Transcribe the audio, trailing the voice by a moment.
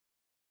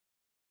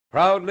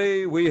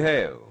Proudly we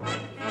hail.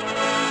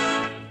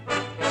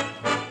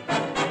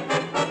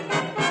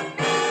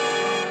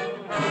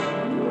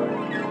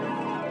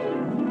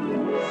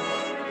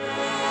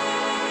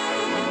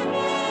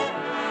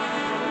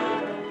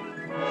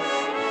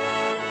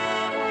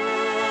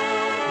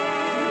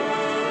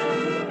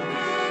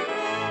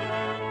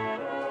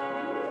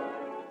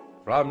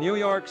 From New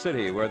York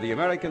City, where the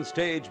American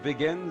stage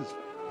begins,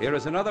 here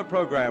is another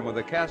program with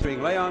the cast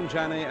featuring Leon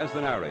Janney as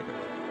the narrator.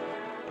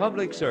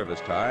 Public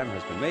service time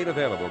has been made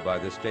available by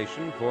this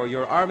station for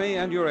your Army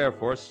and your Air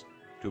Force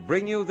to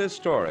bring you this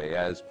story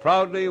as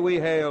proudly we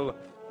hail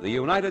the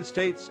United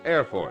States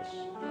Air Force.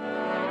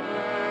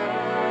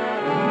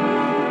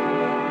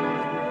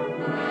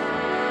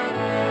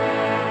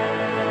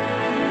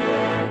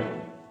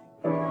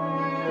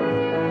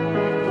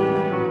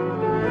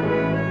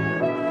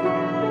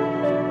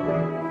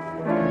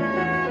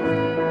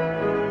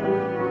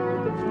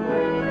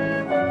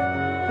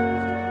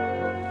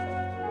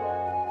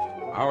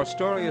 Our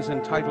story is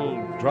entitled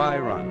Dry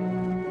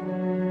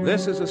Run.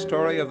 This is a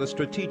story of the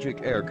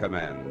Strategic Air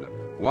Command,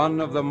 one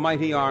of the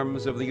mighty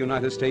arms of the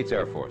United States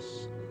Air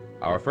Force.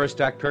 Our first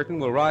act curtain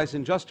will rise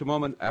in just a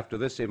moment after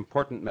this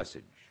important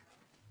message.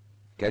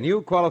 Can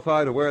you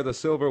qualify to wear the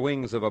silver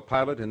wings of a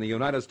pilot in the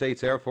United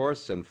States Air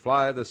Force and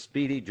fly the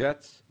speedy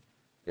jets?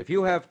 If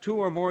you have 2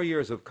 or more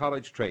years of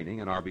college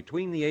training and are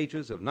between the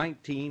ages of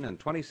 19 and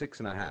 26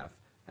 and a half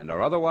and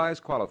are otherwise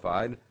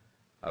qualified,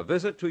 a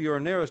visit to your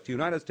nearest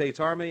United States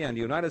Army and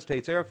United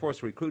States Air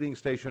Force recruiting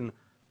station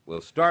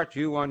will start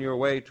you on your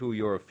way to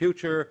your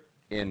future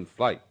in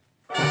flight.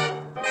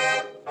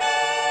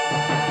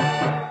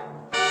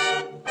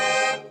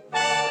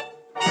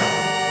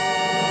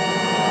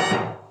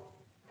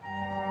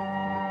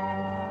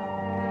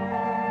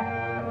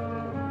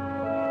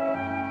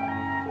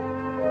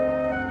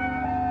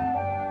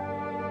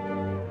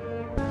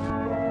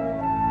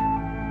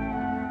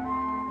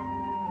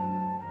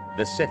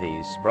 The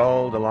city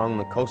sprawled along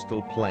the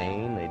coastal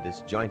plain, a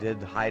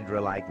disjointed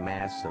Hydra-like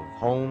mass of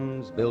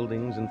homes,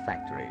 buildings, and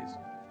factories.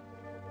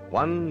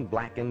 One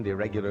blackened,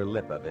 irregular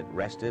lip of it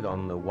rested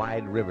on the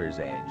wide river's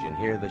edge, and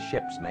here the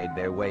ships made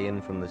their way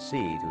in from the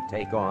sea to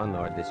take on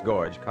or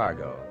disgorge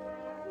cargo.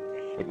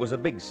 It was a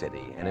big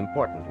city, an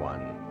important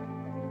one,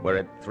 where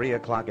at 3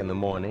 o'clock in the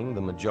morning,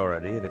 the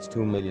majority of its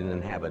 2 million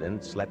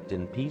inhabitants slept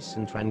in peace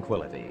and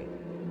tranquility.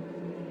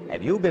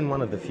 Had you been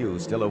one of the few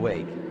still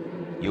awake,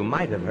 you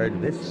might have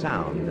heard this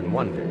sound and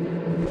wondered.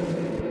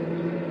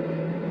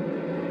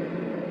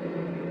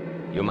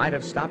 You might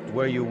have stopped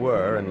where you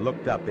were and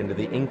looked up into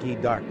the inky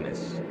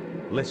darkness,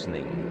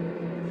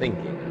 listening,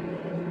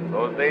 thinking.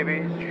 Those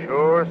babies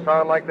sure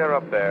sound like they're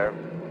up there.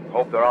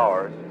 Hope they're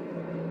ours.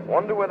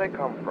 Wonder where they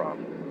come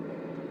from.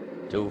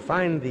 To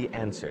find the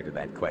answer to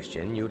that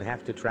question, you'd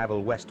have to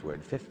travel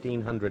westward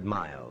 1,500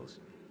 miles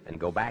and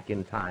go back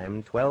in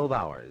time 12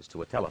 hours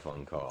to a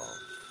telephone call.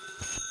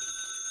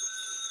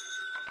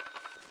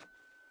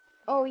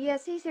 Oh,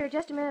 yes, he's here.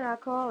 Just a minute, I'll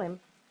call him.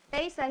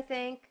 Ace, I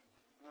think.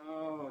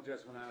 Oh,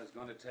 just when I was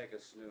going to take a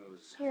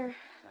snooze. Here.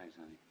 Thanks,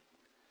 honey.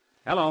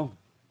 Hello.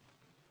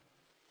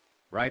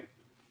 Right.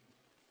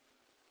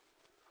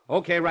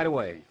 Okay, right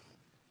away.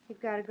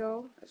 You've got to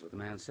go? That's what the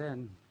man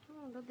said.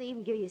 Oh, don't they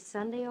even give you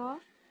Sunday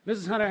off?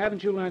 Mrs. Hunter,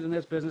 haven't you learned in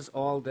this business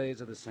all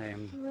days are the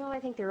same? Well, I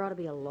think there ought to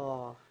be a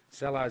law.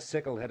 Sell our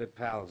sickle-headed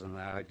pals on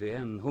that idea,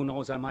 and who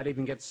knows, I might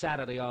even get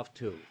Saturday off,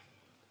 too.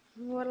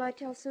 What'll I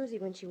tell Susie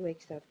when she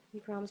wakes up? He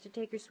promised to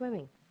take her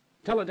swimming.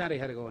 Tell her Daddy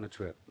had to go on a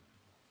trip,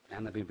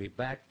 and that he'll be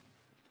back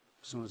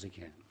as soon as he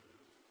can.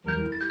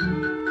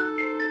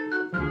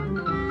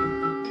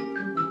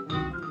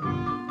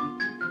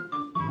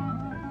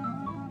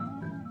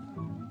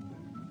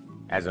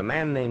 As a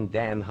man named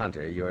Dan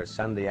Hunter, your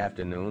Sunday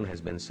afternoon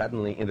has been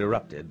suddenly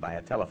interrupted by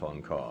a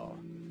telephone call.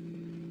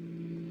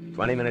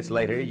 20 minutes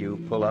later, you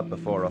pull up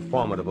before a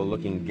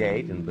formidable-looking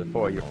gate, and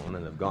before you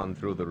and have gone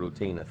through the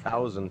routine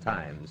 1,000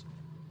 times,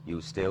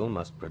 you still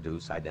must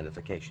produce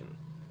identification.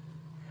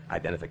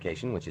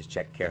 Identification which is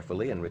checked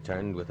carefully and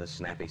returned with a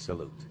snappy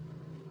salute.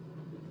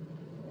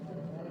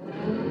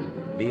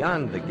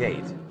 Beyond the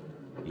gate,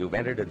 you've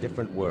entered a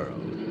different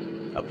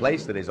world, a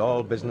place that is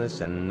all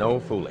business and no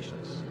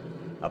foolishness,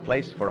 a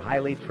place for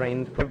highly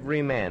trained.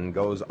 Every man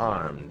goes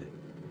armed,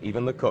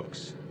 even the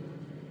cooks.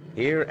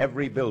 Here,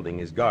 every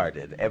building is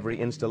guarded, every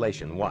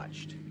installation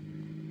watched.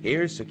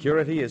 Here,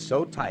 security is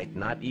so tight,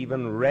 not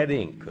even red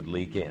ink could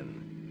leak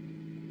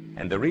in.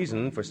 And the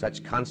reason for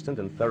such constant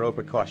and thorough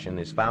precaution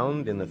is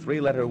found in the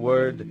 3-letter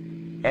word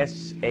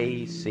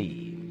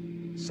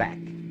S-A-C, SAC,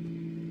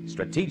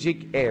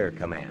 Strategic Air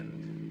Command.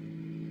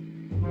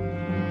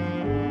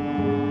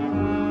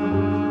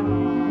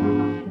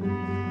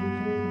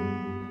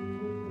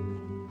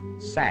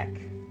 SAC,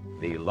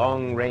 the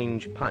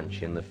long-range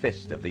punch in the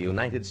fist of the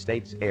United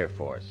States Air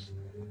Force.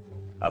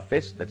 A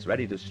fist that's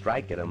ready to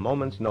strike at a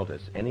moment's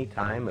notice any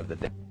time of the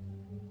day.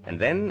 And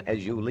then,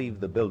 as you leave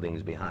the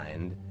buildings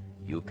behind,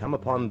 you come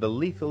upon the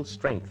lethal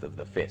strength of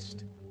the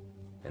fist.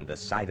 And the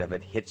sight of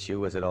it hits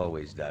you as it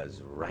always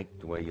does, right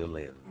where you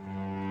live.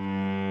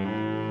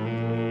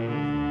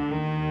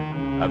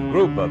 A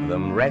group of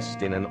them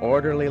rest in an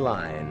orderly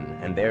line,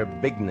 and their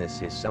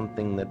bigness is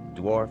something that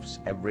dwarfs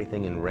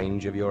everything in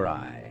range of your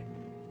eye.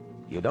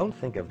 You don't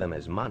think of them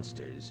as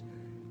monsters,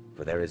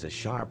 for there is a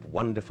sharp,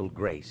 wonderful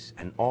grace,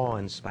 an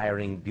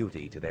awe-inspiring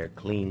beauty to their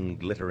clean,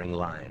 glittering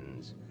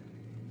lines.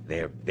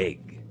 They're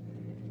big.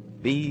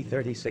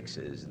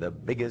 B-36s, the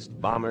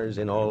biggest bombers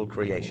in all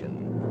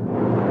creation.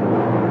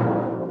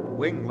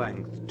 Wing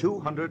length,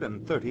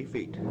 230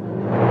 feet.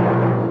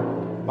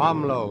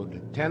 Bomb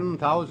load,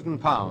 10,000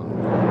 pounds.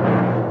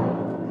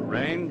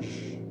 Range,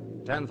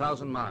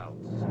 10,000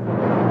 miles.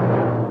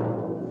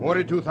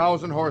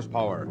 42,000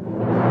 horsepower.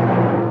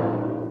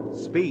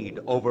 Speed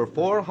over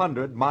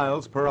 400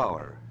 miles per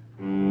hour.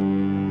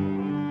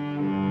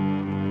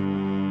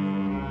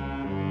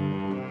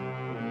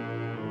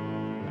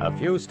 A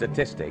few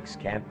statistics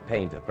can't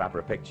paint a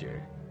proper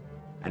picture.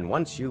 And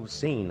once you've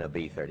seen a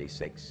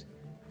B-36,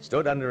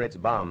 stood under its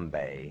bomb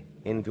bay,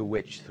 into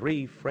which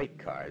 3 freight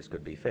cars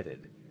could be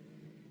fitted,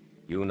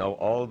 you know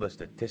all the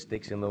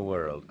statistics in the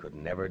world could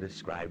never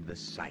describe the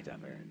sight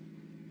of her.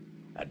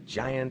 A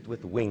giant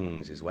with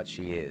wings is what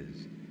she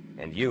is,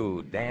 and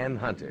you, Dan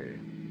Hunter,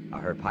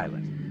 are her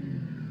pilot.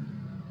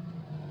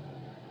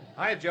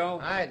 Hi, Joe.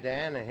 Hi,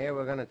 Dan. I hear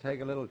we're going to take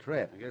a little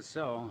trip. I guess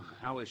so.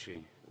 How is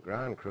she? The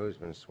ground crew's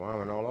been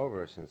swarming all over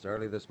her since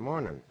early this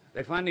morning.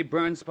 They find any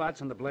burn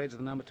spots on the blades of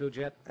the number 2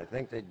 jet? I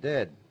think they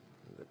did.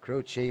 The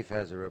crew chief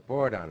has a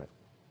report on it.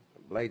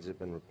 The blades have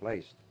been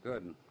replaced.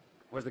 Good.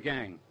 Where's the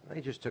gang? They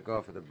just took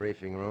off at the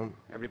briefing room.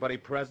 Everybody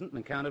present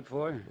and accounted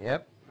for?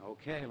 Yep.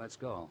 Okay, let's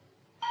go.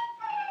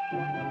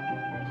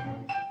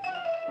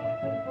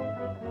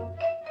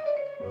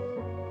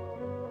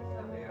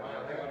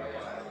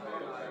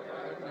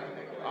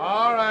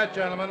 All right,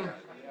 gentlemen.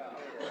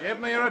 Give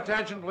me your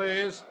attention,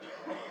 please.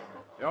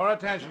 Your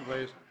attention,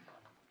 please.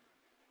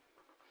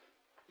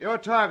 Your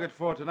target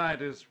for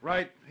tonight is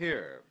right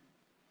here,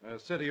 a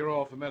city you're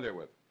all familiar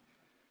with.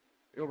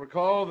 You'll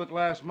recall that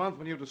last month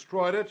when you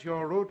destroyed it,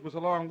 your route was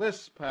along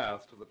this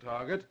path to the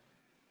target,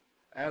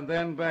 and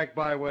then back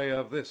by way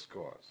of this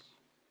course.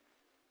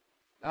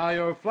 Now,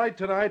 your flight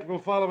tonight will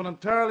follow an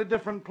entirely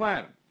different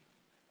plan.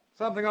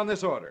 Something on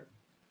this order.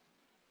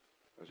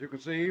 As you can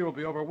see, you'll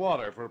be over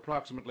water for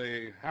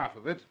approximately half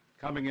of it,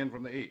 coming in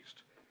from the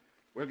east.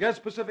 We'll get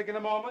specific in a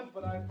moment,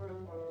 but I first...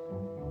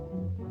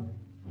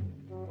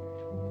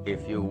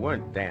 If you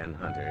weren't Dan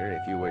Hunter,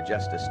 if you were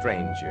just a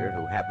stranger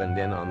who happened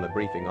in on the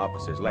briefing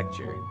officer's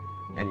lecture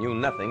and knew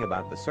nothing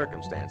about the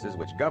circumstances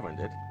which governed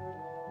it,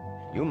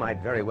 you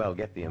might very well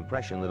get the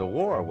impression that a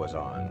war was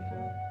on,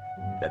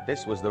 that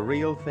this was the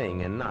real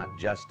thing and not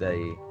just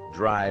a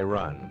dry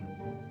run.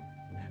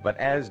 But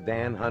as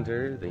Dan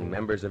Hunter, the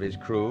members of his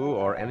crew,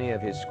 or any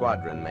of his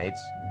squadron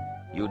mates,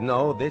 you'd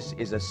know this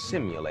is a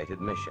simulated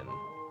mission.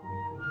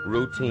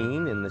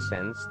 Routine in the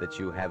sense that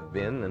you have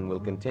been and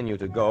will continue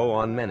to go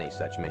on many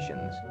such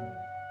missions.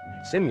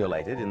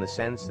 Simulated in the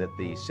sense that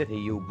the city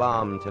you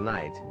bomb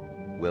tonight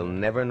will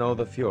never know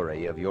the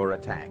fury of your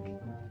attack,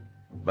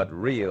 but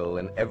real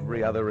in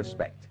every other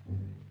respect.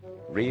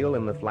 Real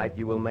in the flight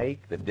you will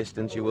make, the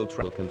distance you will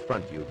travel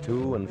confront you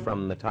to and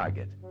from the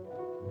target.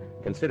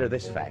 Consider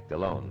this fact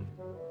alone.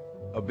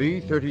 A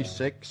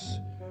B-36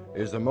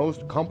 is the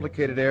most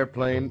complicated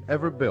airplane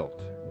ever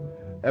built,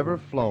 ever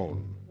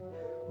flown.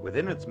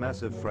 Within its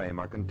massive frame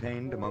are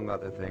contained, among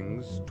other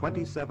things,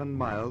 27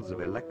 miles of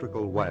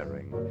electrical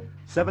wiring,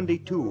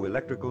 72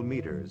 electrical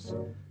meters,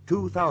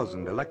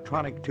 2,000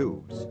 electronic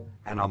tubes,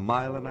 and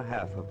 1.5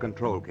 miles of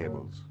control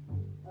cables.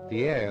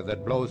 The air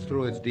that blows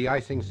through its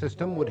de-icing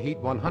system would heat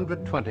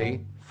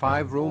 120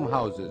 5-room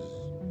houses.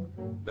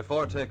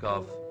 Before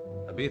takeoff,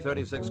 a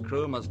B-36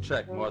 crew must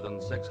check more than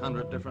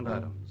 600 different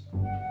items.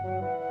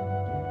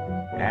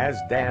 As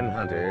Dan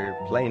Hunter,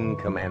 plane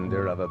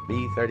commander of a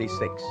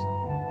B-36,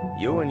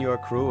 you and your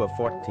crew of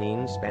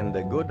 14 spend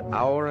a good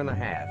hour and a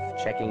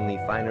half checking the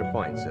finer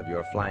points of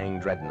your flying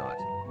dreadnought.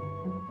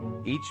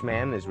 Each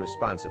man is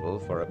responsible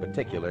for a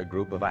particular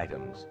group of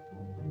items.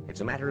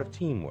 It's a matter of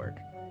teamwork.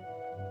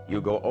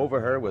 You go over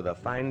her with a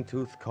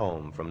fine-tooth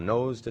comb from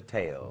nose to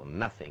tail.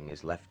 Nothing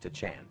is left to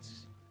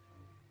chance.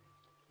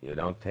 You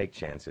don't take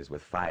chances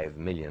with $5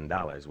 million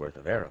worth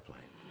of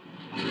airplane.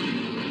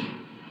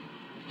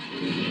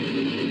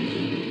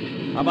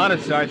 How about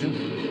it,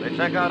 Sergeant? They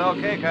check out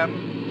okay,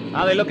 Captain.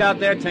 How they look out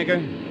there,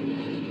 Tinker?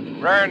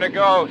 Raring to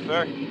go,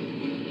 sir.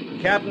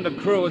 Captain, the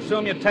crew,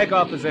 assume your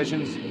takeoff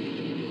positions.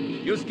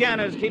 You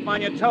scanners, keep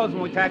on your toes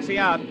when we taxi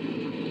out.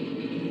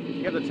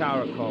 Give the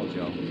tower a call,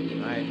 Joe.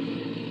 Right.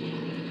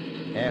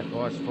 Air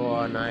Force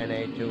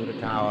 4982 to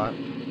tower.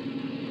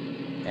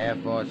 Air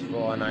Force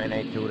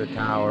 4982 to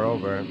tower,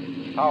 over.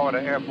 Tower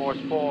to Air Force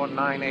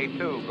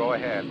 4982, go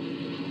ahead.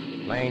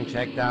 Plane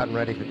checked out and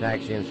ready for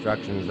taxi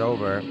instructions,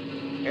 over.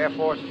 Air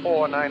Force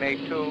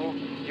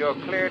 4982, you're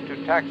cleared to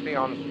taxi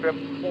on strip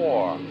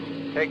 4.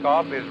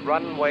 Takeoff is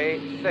runway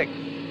 6.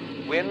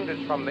 Wind is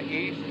from the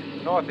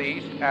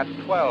east-northeast at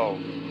 12.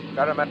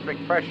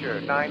 Barometric pressure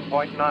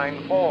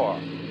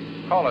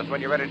 9.94. Call us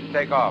when you're ready to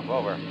take off,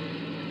 over.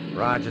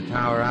 Roger,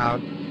 tower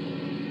out.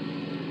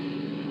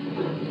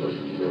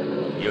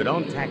 You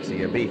don't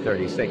taxi a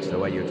B-36 the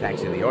way you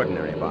taxi the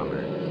ordinary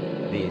bomber.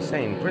 The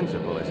same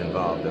principle is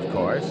involved, of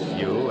course.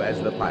 You,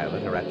 as the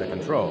pilot, are at the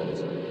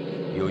controls.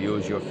 You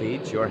use your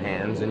feet, your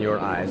hands, and your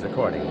eyes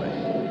accordingly.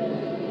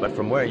 But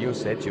from where you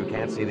sit, you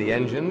can't see the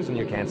engines and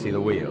you can't see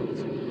the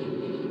wheels.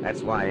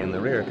 That's why in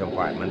the rear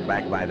compartment,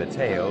 back by the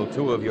tail,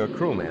 2 of your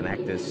crewmen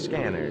act as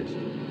scanners,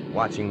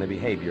 watching the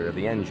behavior of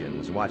the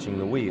engines, watching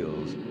the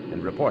wheels,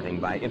 and reporting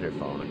by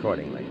interphone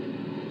accordingly.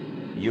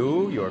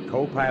 You, your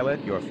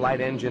co-pilot, your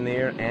flight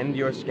engineer, and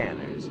your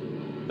scanners,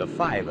 the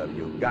 5 of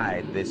you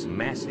guide this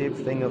massive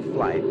thing of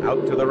flight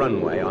out to the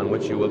runway on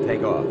which you will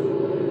take off.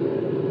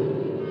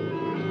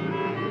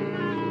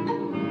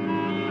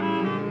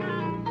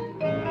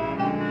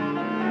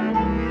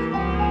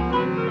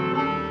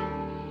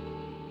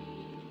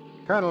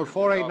 Colonel,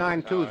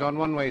 4892's on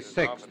runway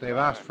 6. They've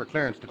asked for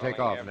clearance to take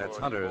off. That's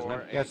Hunter, isn't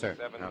it? Yes, sir.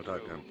 I'll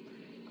talk to him.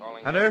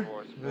 Hunter,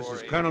 this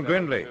is Colonel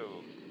Grindley.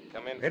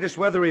 Latest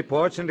weather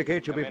reports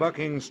indicate you'll be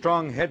bucking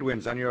strong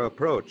headwinds on your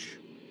approach.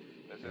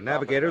 The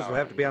navigators will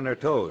have to be on their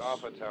toes.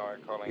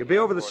 You'll be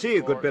over the sea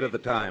a good bit of the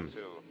time.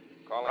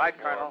 Right,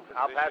 Colonel.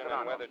 I'll pass it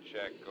on.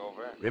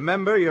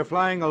 Remember, you're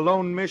flying a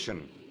lone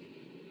mission.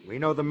 We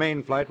know the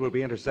main flight will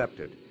be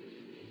intercepted.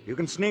 If you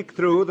can sneak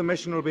through, the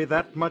mission will be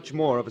that much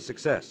more of a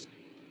success.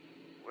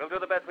 We'll do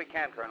the best we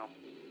can, Colonel.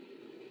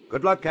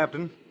 Good luck,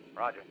 Captain.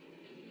 Roger.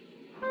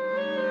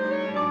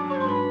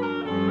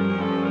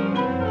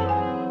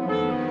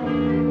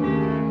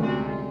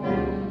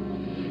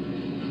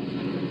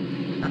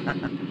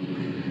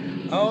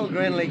 Old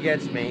Grinley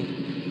gets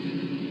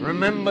me.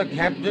 Remember,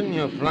 Captain,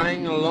 you're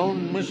flying a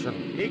lone mission.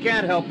 He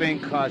can't help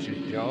being cautious,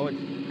 Joe.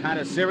 It's kind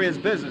of serious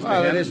business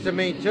Well, to him. it is to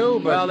me, too,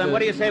 but... Well, then what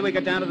do you say we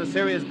get down to the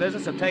serious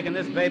business of taking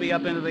this baby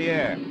up into the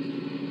air?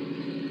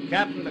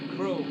 Captain, the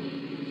crew.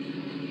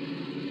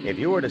 If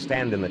you were to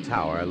stand in the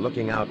tower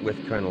looking out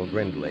with Colonel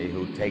Grindley,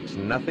 who takes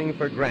nothing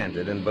for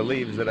granted and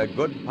believes that a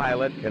good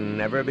pilot can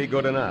never be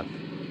good enough,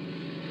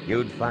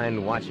 you'd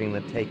find watching the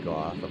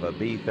takeoff of a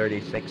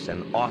B-36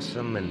 an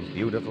awesome and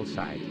beautiful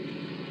sight.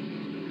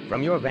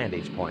 From your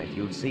vantage point,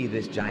 you'd see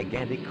this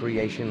gigantic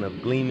creation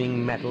of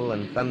gleaming metal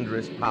and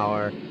thunderous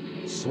power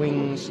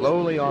swing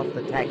slowly off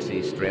the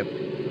taxi strip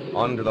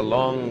onto the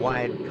long,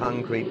 wide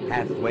concrete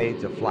pathway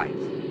to flight.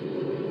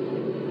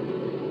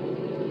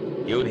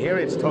 You'd hear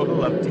its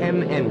total of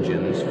 10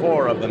 engines,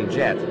 4 of them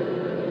jet,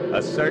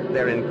 assert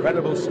their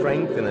incredible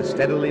strength in a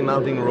steadily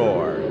mounting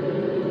roar.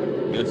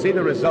 You'd see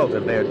the result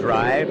of their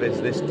drive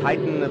as this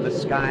titan of the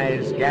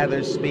skies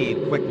gathers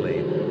speed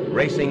quickly,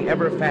 racing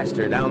ever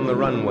faster down the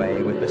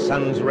runway with the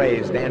sun's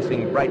rays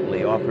dancing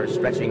brightly off her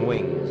stretching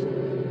wings.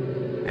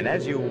 And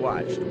as you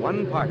watched,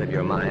 one part of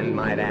your mind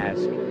might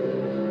ask,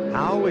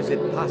 how is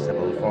it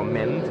possible for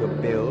men to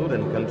build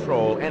and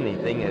control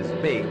anything as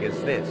big as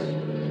this?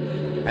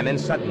 And then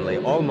suddenly,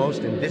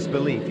 almost in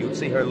disbelief, you'd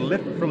see her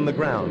lift from the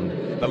ground,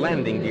 the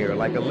landing gear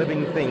like a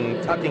living thing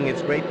tucking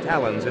its great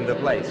talons into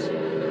place.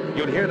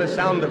 You'd hear the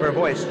sound of her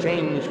voice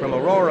change from a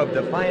roar of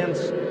defiance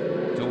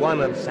to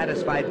one of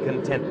satisfied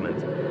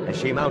contentment as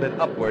she mounted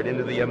upward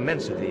into the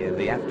immensity of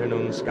the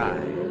afternoon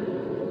sky.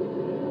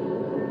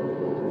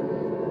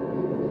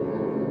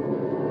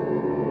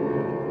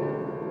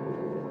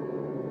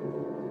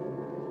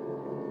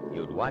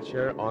 You'd watch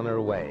her on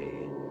her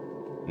way,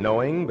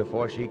 knowing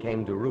before she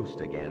came to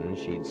roost again,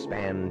 she'd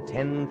span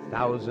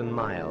 10,000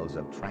 miles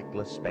of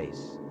trackless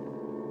space.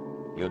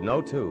 You'd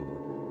know,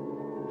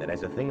 too, that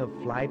as a thing of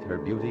flight, her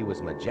beauty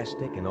was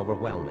majestic and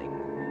overwhelming.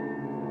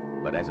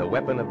 But as a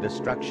weapon of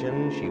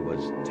destruction, she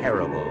was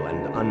terrible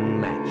and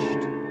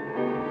unmatched.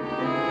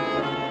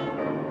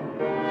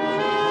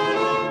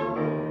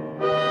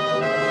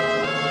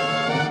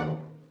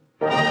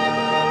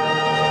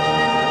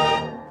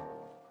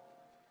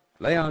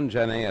 Leon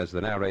Jenney as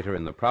the narrator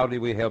in the Proudly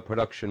We Hail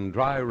production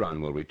Dry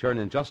Run will return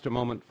in just a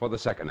moment for the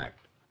second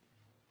act.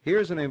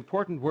 Here's an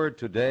important word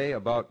today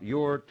about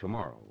your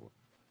tomorrow.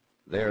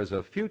 There's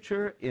a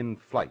future in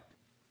flight.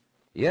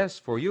 Yes,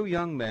 for you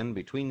young men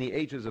between the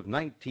ages of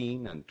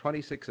 19 and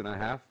 26 and a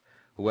half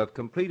who have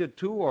completed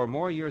 2 or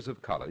more years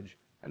of college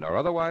and are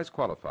otherwise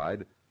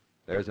qualified,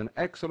 there's an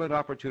excellent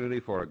opportunity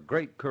for a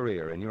great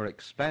career in your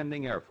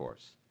expanding Air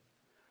Force.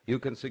 You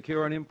can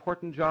secure an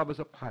important job as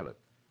a pilot,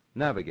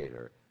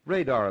 navigator,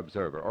 radar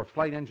observer, or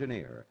flight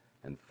engineer,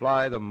 and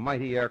fly the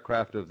mighty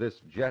aircraft of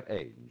this jet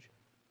age.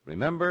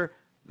 Remember,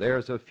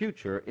 there's a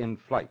future in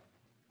flight.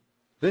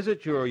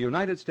 Visit your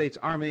United States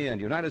Army and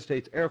United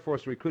States Air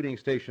Force recruiting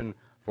station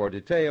for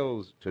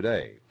details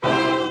today.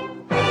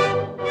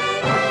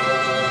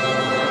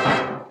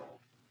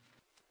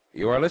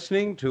 You are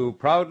listening to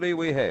Proudly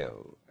We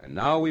Hail, and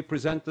now we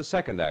present the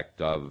second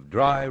act of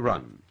Dry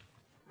Run.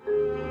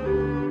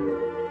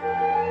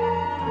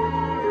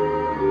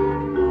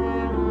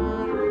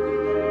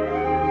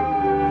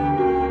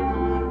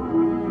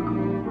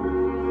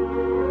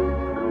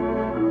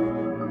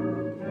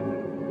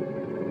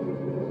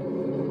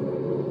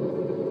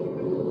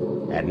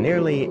 At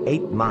nearly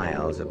 8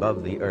 miles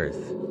above the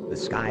Earth, the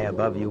sky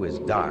above you is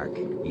dark,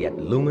 yet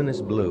luminous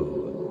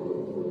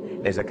blue.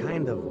 There's a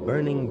kind of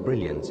burning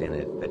brilliance in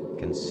it that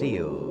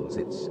conceals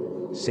its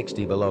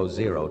 60 below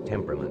zero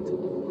temperament.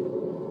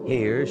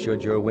 Here,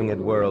 should your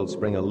winged world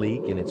spring a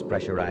leak in its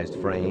pressurized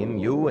frame,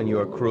 you and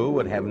your crew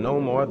would have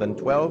no more than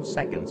 12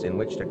 seconds in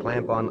which to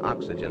clamp on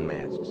oxygen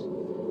masks.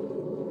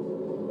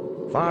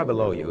 Far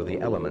below you,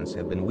 the elements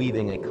have been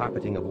weaving a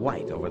carpeting of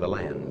white over the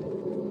land.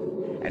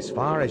 As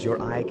far as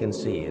your eye can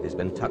see, it has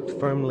been tucked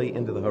firmly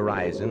into the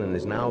horizon and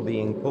is now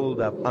being pulled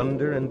up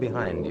under and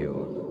behind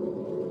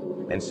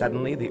you. Then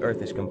suddenly, the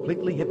Earth is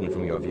completely hidden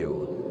from your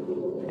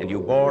view, and you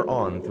bore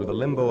on through the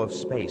limbo of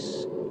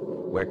space,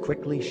 where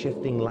quickly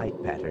shifting light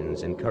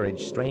patterns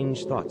encourage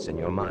strange thoughts in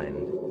your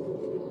mind.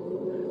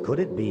 Could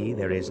it be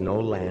there is no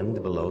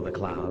land below the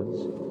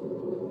clouds?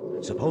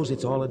 Suppose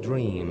it's all a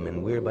dream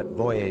and we're but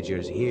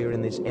voyagers here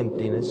in this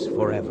emptiness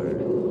forever.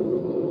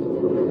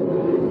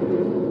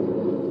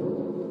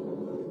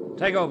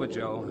 Take over,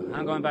 Joe.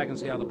 I'm going back and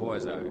see how the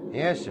boys are.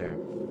 Yes, sir.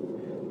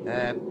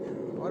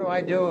 What do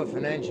I do if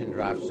an engine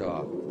drops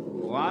off?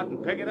 Go out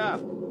and pick it up.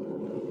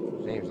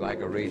 Seems like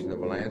a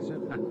reasonable answer.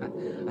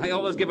 I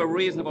always give a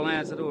reasonable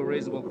answer to a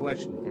reasonable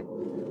question.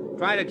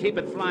 Try to keep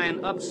it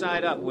flying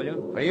upside up, will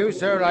you? For you,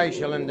 sir, I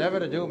shall endeavor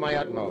to do my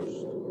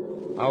utmost.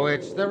 Oh,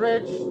 it's the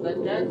rich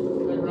that gets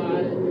the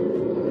right.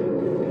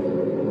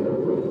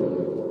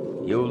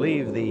 You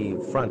leave the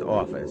front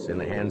office in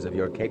the hands of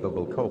your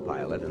capable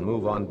co-pilot and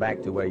move on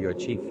back to where your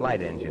chief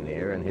flight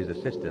engineer and his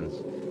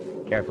assistants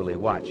carefully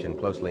watch and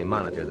closely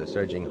monitor the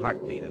surging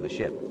heartbeat of the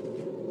ship.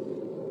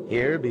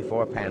 Here,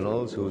 before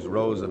panels whose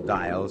rows of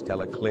dials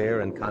tell a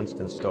clear and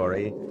constant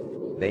story,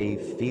 they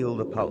feel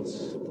the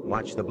pulse,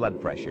 watch the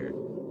blood pressure,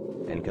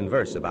 and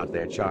converse about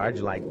their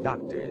charge like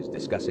doctors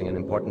discussing an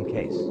important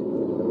case.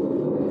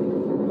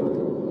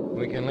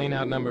 We can lean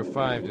out number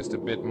 5 just a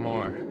bit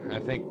more. I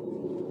think...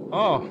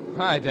 Oh,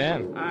 hi,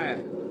 Dan. Hi.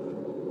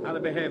 How they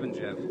behaving,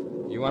 Jeff?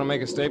 You want to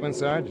make a statement,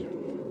 Sarge?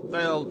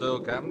 They'll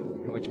do, Captain.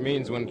 Which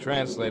means, when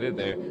translated,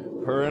 they're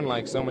purring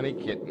like so many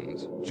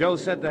kittens. Joe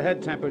said the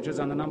head temperatures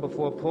on the number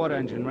 4 port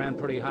engine ran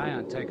pretty high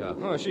on takeoff.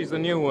 Oh, she's the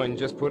new one,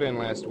 just put in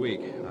last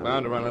week.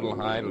 Bound to run a little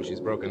high till she's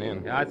broken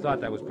in. Yeah, I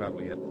thought that was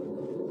probably it.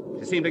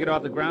 She seemed to get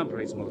off the ground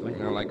pretty smoothly.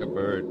 Like a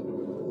bird.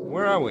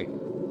 Where are we?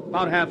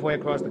 About halfway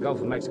across the Gulf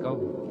of Mexico.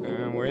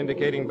 We're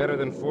indicating better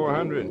than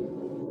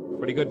 400.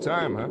 Pretty good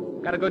time, huh?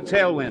 Got a good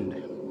tailwind.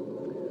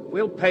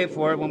 We'll pay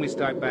for it when we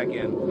start back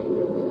in.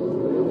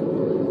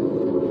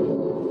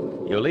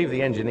 You leave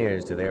the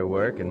engineers to their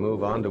work and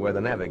move on to where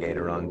the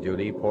navigator on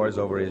duty pores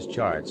over his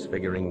charts,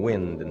 figuring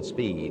wind and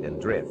speed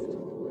and drift.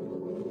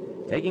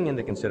 Taking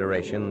into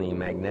consideration the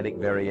magnetic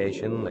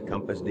variation, the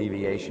compass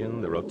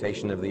deviation, the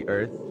rotation of the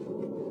Earth,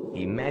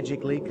 he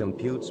magically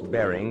computes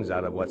bearings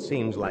out of what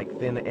seems like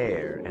thin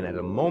air, and at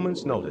a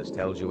moment's notice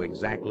tells you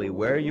exactly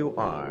where you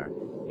are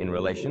in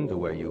relation to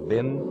where you've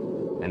been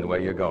and where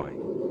you're going.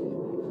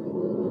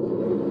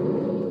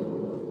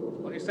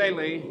 What do you say,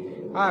 Lee?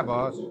 Hi,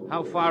 boss.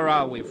 How far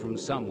are we from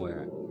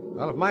somewhere?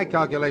 Well, if my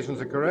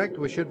calculations are correct,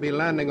 we should be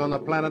landing on the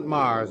planet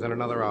Mars in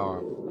another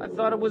hour. I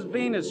thought it was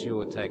Venus you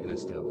were taking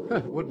us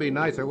to. Would be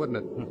nicer, wouldn't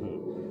it?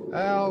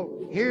 Well,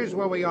 here's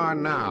where we are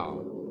now.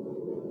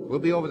 We'll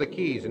be over the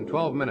Keys in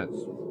 12 minutes.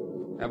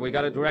 Have we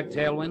got a direct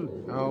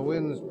tailwind? Our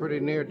wind's pretty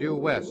near due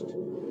west.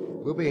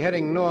 We'll be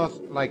heading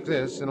north like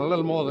this in a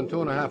little more than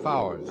 2.5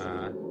 hours.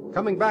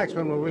 Coming back's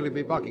when we'll really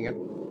be bucking it.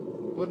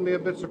 Wouldn't be a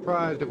bit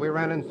surprised if we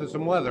ran into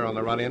some weather on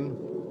the run-in.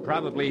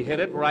 Probably hit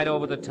it right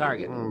over the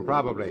target.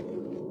 Probably.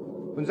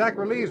 When Zach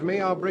relieves me,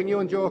 I'll bring you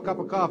and Joe a cup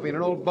of coffee and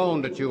an old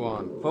bone to chew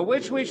on. For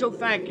which we shall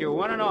thank you,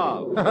 one and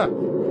all.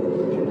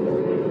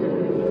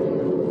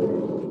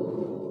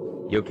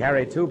 You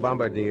carry 2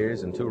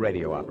 bombardiers and 2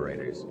 radio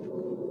operators.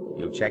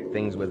 You check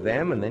things with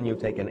them, and then you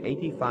take an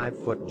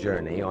 85-foot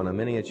journey on a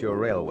miniature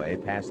railway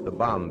past the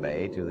bomb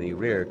bay to the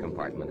rear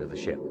compartment of the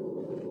ship.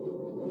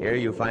 Here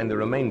you find the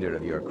remainder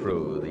of your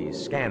crew, the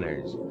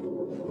scanners,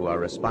 who are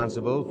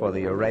responsible for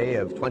the array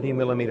of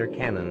 20-millimeter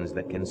cannons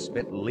that can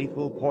spit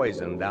lethal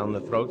poison down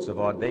the throats of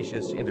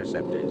audacious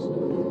interceptors.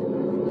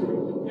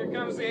 Here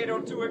comes the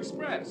 802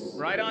 Express.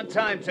 Right on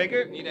time,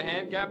 Tinker. Need a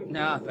hand, Captain?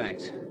 No,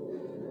 thanks.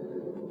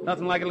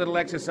 Nothing like a little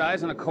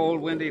exercise on a cold,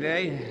 windy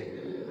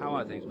day. How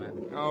are things, man?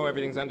 Oh,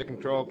 everything's under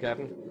control,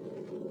 Captain.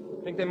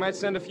 Think they might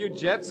send a few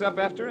jets up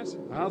after us?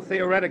 Well,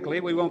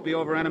 theoretically, we won't be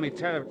over enemy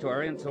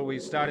territory until we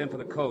start in for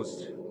the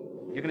coast.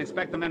 You can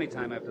expect them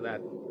anytime after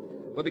that.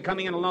 We'll be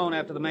coming in alone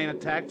after the main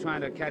attack,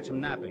 trying to catch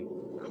them napping.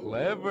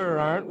 Clever,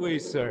 aren't we,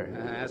 sir?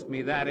 Ask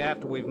me that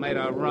after we've made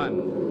our run.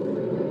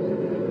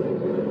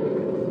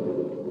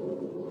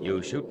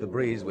 You shoot the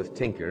breeze with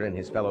Tinker and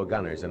his fellow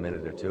gunners a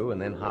minute or two,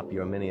 and then hop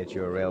your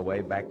miniature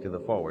railway back to the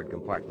forward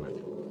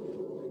compartment.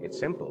 It's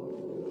simple.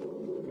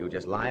 You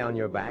just lie on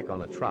your back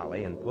on a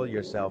trolley and pull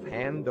yourself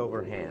hand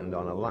over hand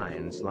on a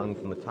line slung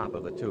from the top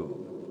of the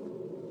tube.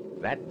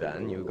 That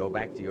done, you go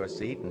back to your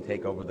seat and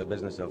take over the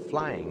business of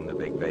flying the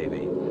big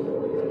baby.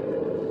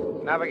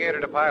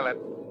 Navigator to pilot.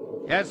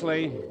 Yes,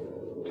 Lee.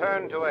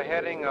 Turn to a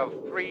heading of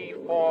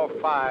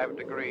 345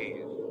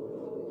 degrees.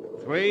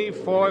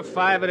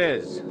 345 it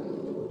is.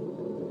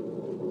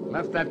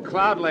 Left that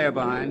cloud layer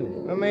behind.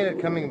 What made it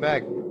coming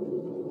back?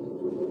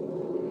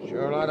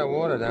 Sure a lot of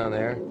water down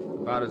there.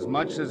 About as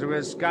much as there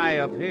is sky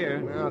up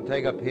here. I'll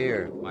take up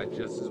here. Might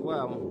just as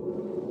well.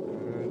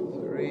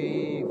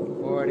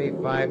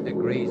 345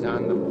 degrees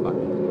on the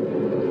button.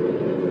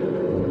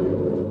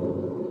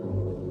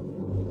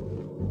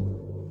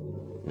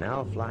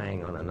 Now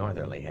flying on a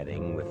northerly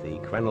heading with the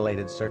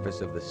crenellated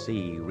surface of the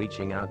sea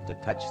reaching out to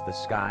touch the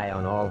sky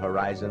on all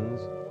horizons,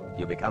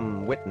 you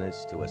become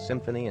witness to a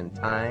symphony in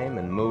time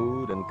and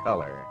mood and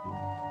color.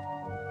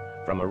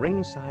 From a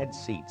ringside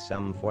seat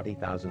some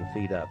 40,000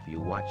 feet up, you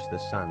watch the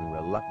sun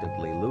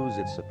reluctantly lose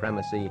its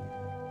supremacy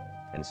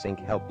and sink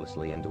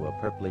helplessly into a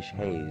purplish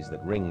haze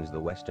that rings the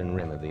western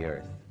rim of the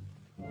earth.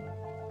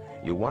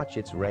 You watch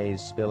its rays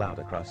spill out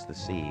across the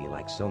sea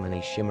like so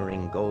many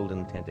shimmering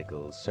golden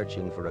tentacles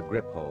searching for a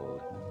grip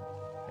hold,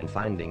 and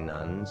finding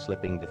none,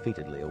 slipping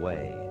defeatedly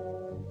away.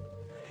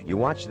 You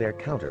watch their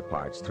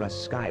counterparts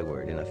thrust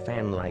skyward in a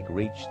fan-like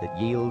reach that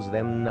yields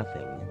them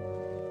nothing,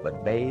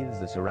 but bathes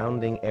the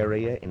surrounding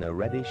area in a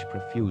reddish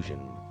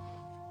profusion,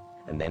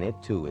 and then it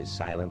too is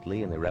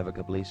silently and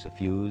irrevocably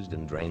suffused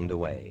and drained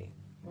away.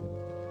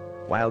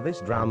 While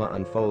this drama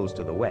unfolds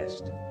to the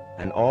west,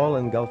 an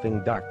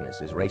all-engulfing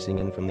darkness is racing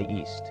in from the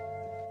east,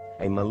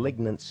 a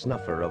malignant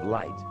snuffer of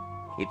light.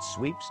 It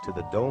sweeps to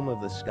the dome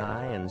of the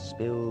sky and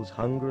spills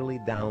hungrily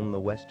down the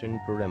western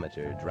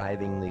perimeter,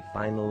 driving the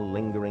final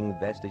lingering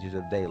vestiges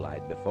of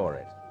daylight before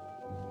it.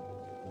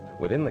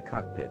 Within the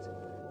cockpit,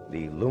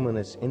 the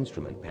luminous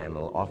instrument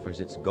panel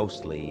offers its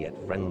ghostly yet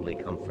friendly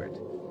comfort.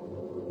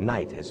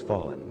 Night has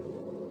fallen,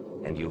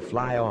 and you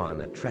fly on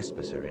a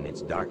trespasser in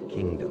its dark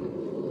kingdom.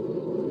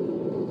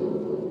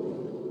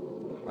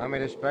 Want me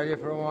to spell you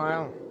for a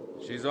while?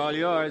 She's all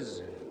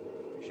yours.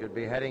 Should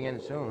be heading in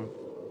soon.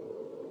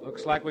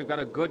 Looks like we've got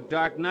a good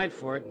dark night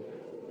for it.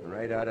 The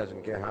radar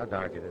doesn't care how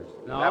dark it is.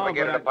 No,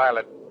 Navigator to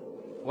pilot.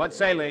 What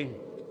say, Lee?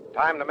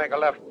 Time to make a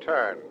left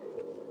turn.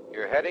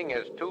 Your heading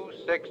is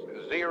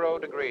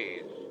 260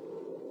 degrees.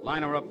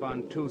 Line her up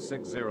on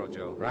 260,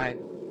 Joe. Right.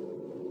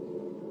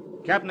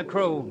 Captain, the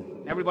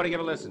crew, everybody give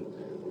a listen.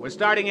 We're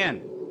starting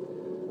in.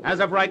 As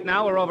of right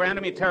now, we're over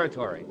enemy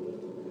territory.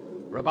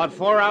 We're about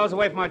 4 hours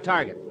away from our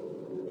target.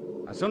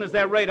 As soon as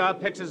their radar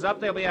picks us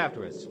up, they'll be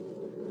after us.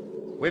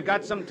 We've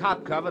got some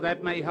top cover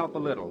that may help a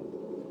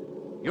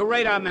little. You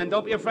radar men,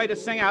 don't be afraid to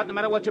sing out no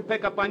matter what you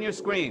pick up on your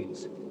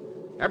screens.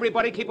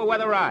 Everybody keep a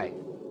weather eye.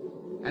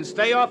 And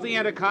stay off the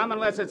intercom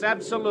unless it's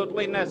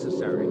absolutely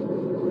necessary.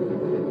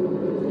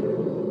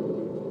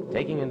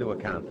 Taking into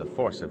account the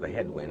force of the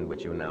headwind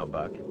which you now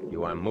buck,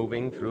 you are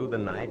moving through the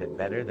night at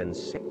better than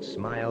 6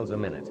 miles a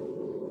minute.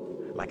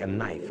 Like a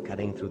knife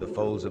cutting through the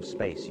folds of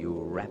space, you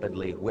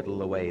rapidly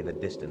whittle away the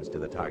distance to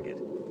the target.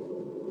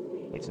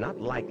 It's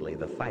not likely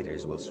the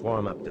fighters will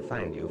swarm up to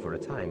find you for a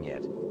time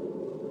yet.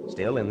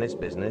 Still, in this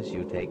business,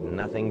 you take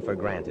nothing for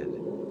granted.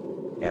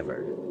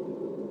 Ever.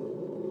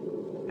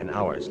 An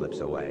hour slips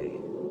away.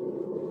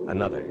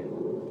 Another.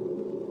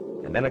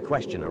 And then a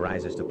question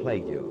arises to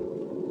plague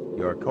you.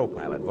 Your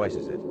co-pilot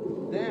voices it.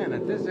 Dan,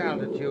 at this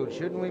altitude,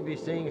 shouldn't we be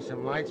seeing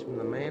some lights from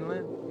the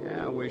mainland?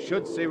 Yeah, we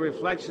should see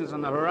reflections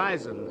on the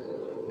horizon.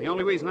 The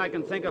only reason I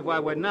can think of why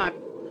we're not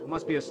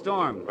must be a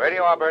storm.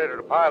 Radio operator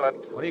to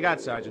pilot. What do you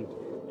got, Sergeant?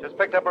 Just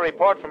picked up a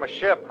report from a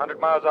ship 100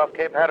 miles off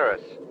Cape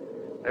Hatteras.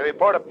 They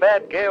report a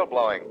bad gale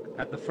blowing.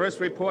 That the first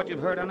report you've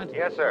heard on it?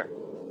 Yes, sir.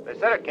 They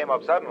said it came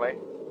up suddenly.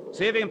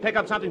 See if you can pick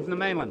up something from the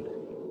mainland.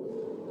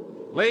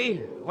 Lee,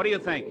 what do you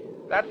think?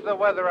 That's the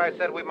weather I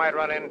said we might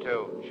run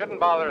into. Shouldn't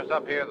bother us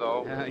up here,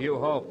 though. You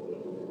hope.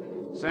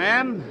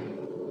 Sam,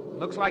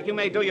 looks like you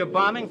may do your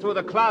bombing through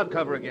the cloud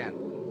cover again.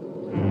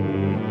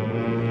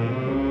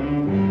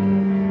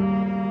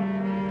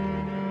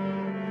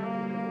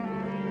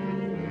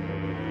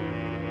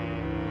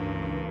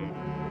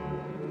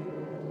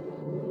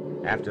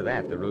 After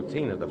that, the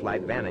routine of the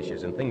flight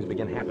vanishes and things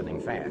begin happening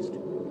fast.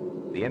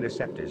 The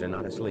interceptors are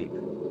not asleep.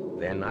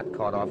 They're not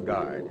caught off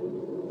guard.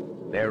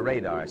 Their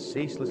radar,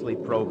 ceaselessly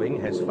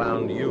probing, has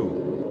found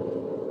you.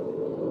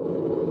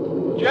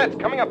 Jets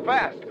coming up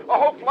fast. A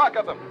whole flock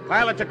of them.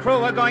 Pilot to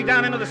crew, we're going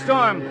down into the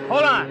storm.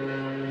 Hold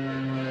on.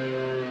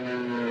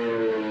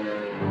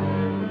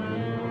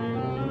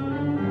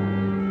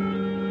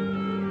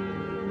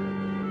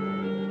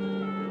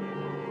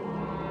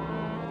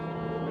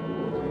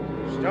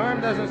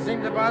 Storm doesn't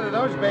seem to bother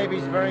those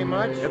babies very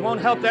much. It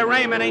won't help their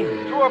aim any.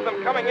 2 of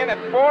them coming in at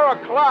 4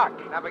 o'clock.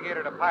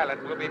 Navigator to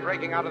pilot, we'll be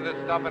breaking out of this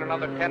stuff in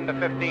another 10 to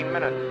 15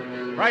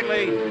 minutes. Right,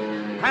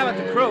 Lee. Pilot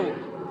to crew.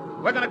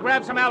 We're going to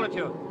grab some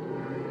altitude.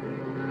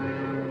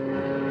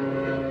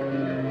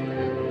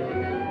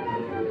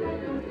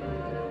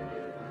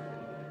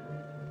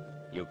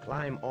 You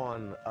climb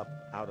on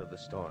up out of the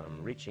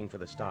storm, reaching for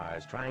the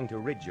stars, trying to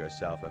rid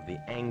yourself of the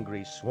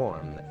angry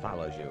swarm that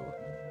follows you.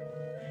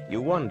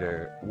 You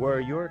wonder,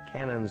 were your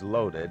cannons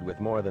loaded with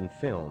more than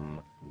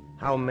film,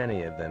 how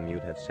many of them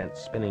you'd have sent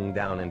spinning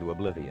down into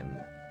oblivion?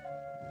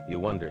 You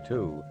wonder,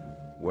 too,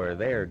 were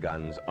their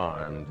guns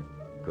armed?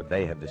 Could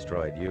they have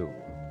destroyed you?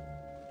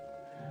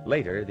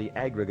 Later, the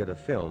aggregate of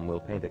film will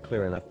paint a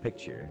clear enough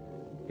picture,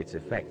 its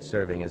effect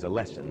serving as a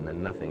lesson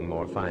and nothing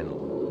more final.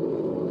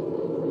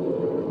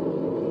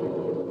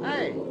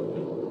 Hey,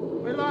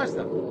 we lost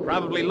them.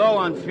 Probably low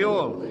on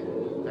fuel.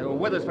 They were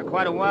with us for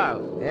quite a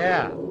while.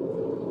 Yeah,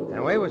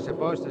 and we were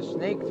supposed to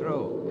sneak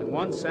through. In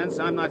one sense,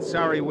 I'm not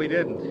sorry we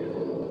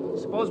didn't.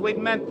 Suppose we'd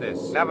meant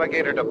this.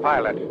 Navigator to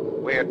pilot.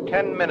 We're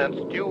 10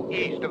 minutes due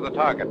east of the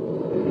target.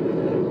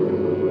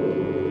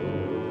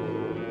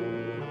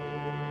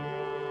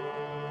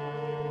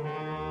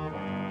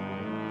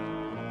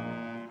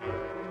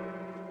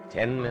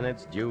 "10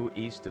 minutes due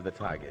east of the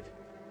target.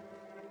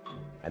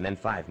 And then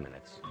 5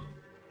 minutes.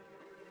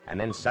 And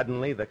then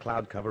suddenly the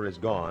cloud cover is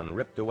gone,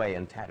 ripped away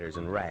in tatters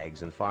and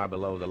rags, and far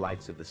below the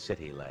lights of the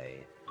city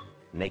lay,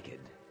 naked,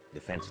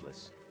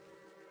 defenseless.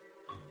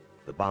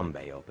 The bomb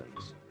bay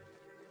opens.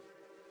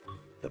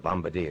 The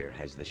bombardier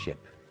has the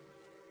ship.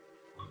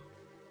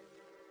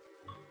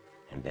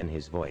 And then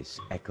his voice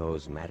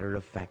echoes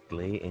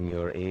matter-of-factly in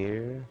your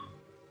ear.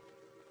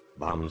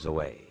 Bombs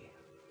away.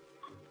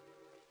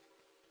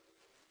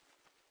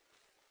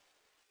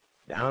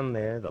 Down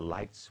there, the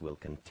lights will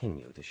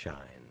continue to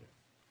shine.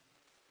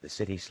 The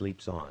city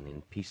sleeps on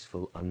in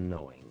peaceful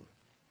unknowing.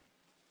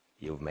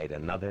 You've made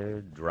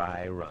another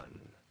dry run.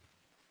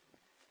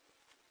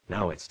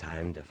 Now it's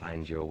time to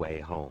find your way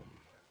home.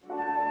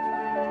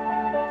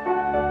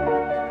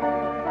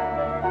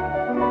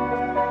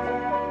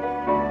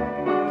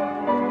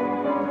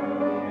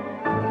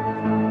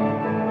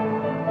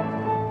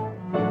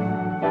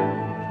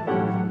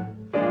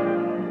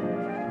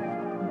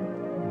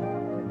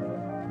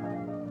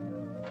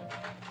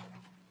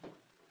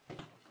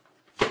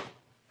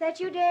 That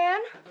you,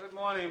 Dan? Good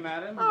morning,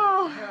 madam.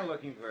 Oh. You're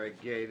looking very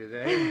gay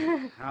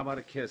today. How about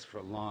a kiss for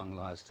a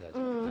long-lost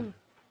husband?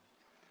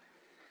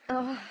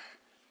 Oh,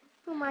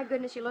 my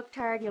goodness, you look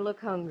tired and you look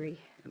hungry.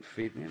 And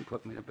feed me and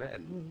put me to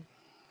bed.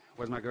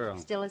 Where's my girl?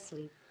 Still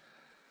asleep.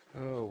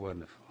 Oh,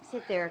 wonderful.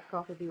 Sit there.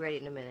 Coffee will be ready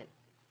in a minute.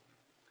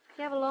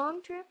 You have a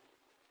long trip?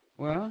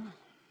 Well,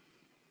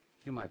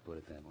 you might put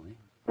it that way.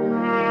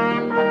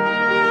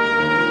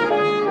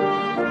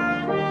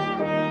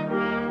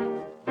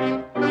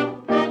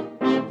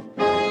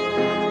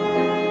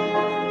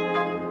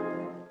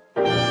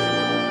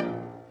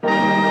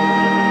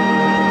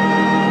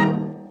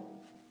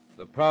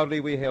 The Proudly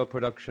We Hail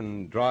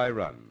production, Dry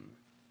Run.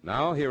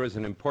 Now, here is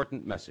an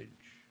important message.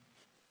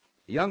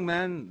 Young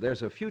man,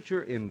 there's a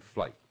future in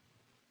flight.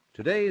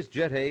 Today's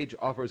jet age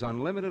offers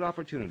unlimited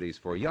opportunities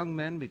for young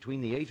men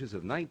between the ages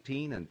of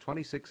 19 and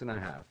 26 and a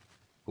half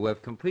who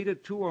have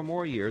completed 2 or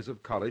more years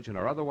of college and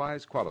are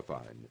otherwise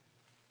qualified.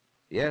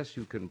 Yes,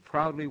 you can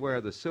proudly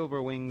wear the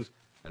silver wings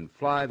and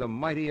fly the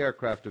mighty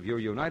aircraft of your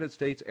United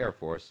States Air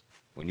Force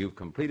when you've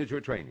completed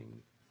your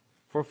training.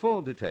 For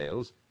full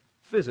details,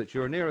 visit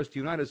your nearest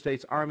United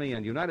States Army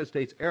and United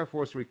States Air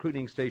Force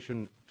recruiting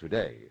station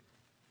today.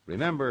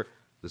 Remember,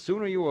 the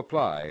sooner you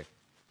apply,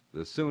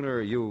 the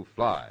sooner you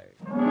fly.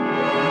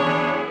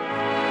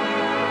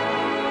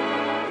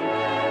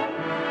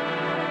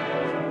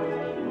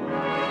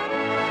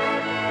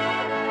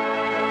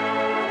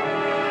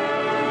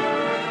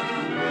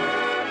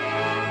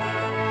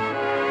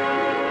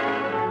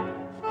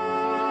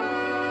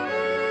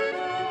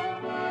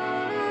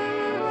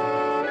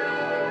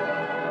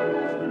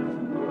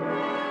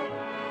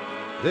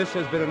 This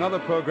has been another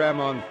program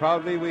on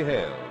Proudly We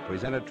Hail,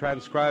 presented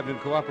transcribed in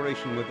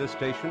cooperation with this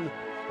station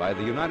by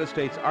the United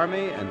States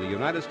Army and the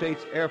United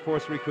States Air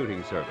Force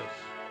Recruiting Service.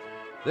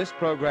 This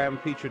program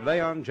featured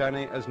Leon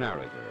Janney as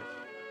narrator.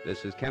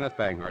 This is Kenneth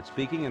Banghart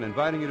speaking and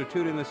inviting you to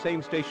tune in the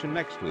same station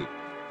next week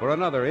for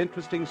another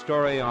interesting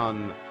story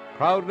on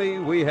Proudly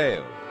We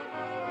Hail.